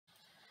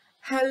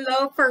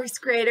Hello, first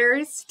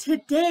graders.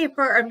 Today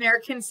for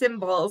American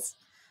symbols,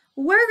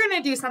 we're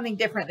going to do something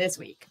different this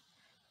week.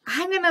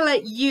 I'm going to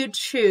let you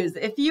choose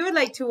if you would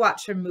like to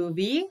watch a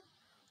movie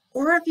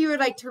or if you would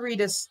like to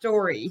read a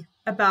story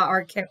about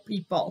our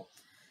people.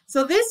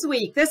 So this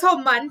week, this whole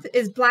month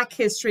is Black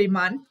History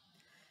Month.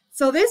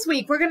 So this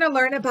week, we're going to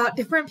learn about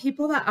different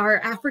people that are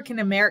African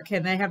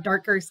American. They have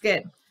darker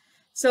skin.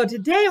 So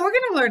today, we're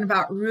going to learn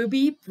about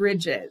Ruby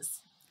Bridges.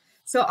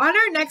 So on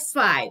our next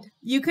slide,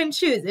 you can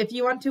choose if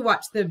you want to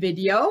watch the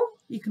video,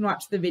 you can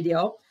watch the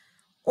video,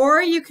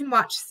 or you can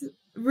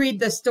read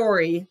the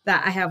story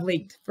that I have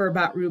linked for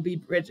about Ruby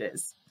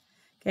Bridges.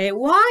 Okay,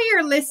 while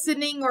you're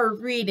listening or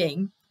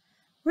reading,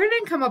 we're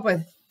going to come up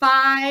with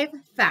 5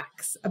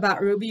 facts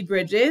about Ruby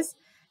Bridges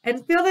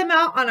and fill them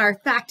out on our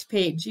fact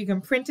page. You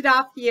can print it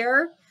off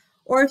here,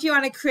 or if you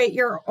want to create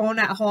your own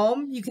at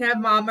home, you can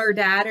have mom or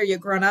dad or your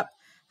grown-up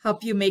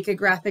help you make a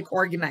graphic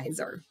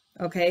organizer.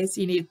 Okay, so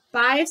you need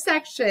 5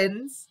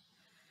 sections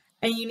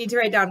and you need to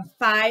write down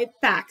 5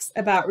 facts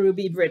about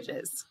Ruby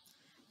Bridges.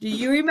 Do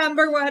you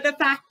remember what a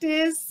fact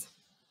is?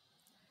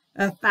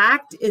 A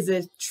fact is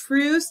a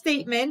true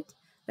statement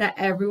that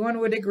everyone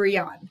would agree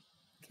on.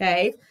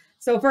 Okay,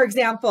 so for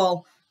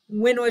example,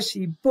 when was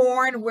she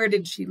born? Where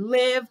did she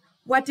live?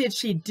 What did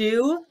she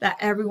do that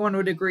everyone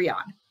would agree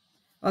on?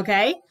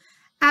 Okay,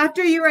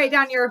 after you write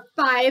down your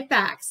 5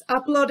 facts,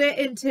 upload it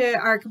into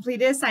our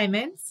completed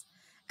assignments.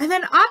 And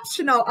then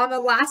optional on the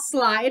last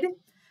slide,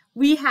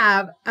 we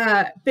have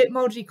a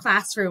Bitmoji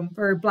classroom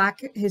for Black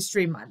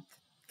History Month,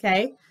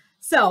 okay?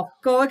 So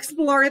go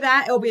explore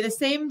that. It'll be the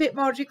same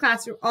Bitmoji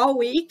classroom all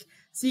week,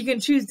 so you can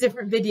choose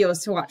different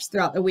videos to watch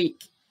throughout the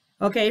week.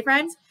 Okay,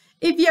 friends?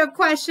 If you have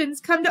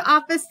questions, come to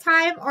office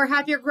time or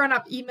have your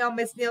grown-up email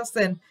Miss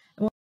Nielsen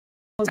and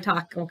we'll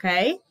talk,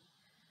 okay?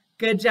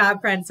 Good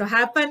job, friends. So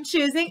have fun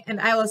choosing,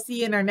 and I will see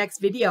you in our next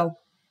video.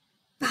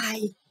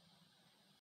 Bye.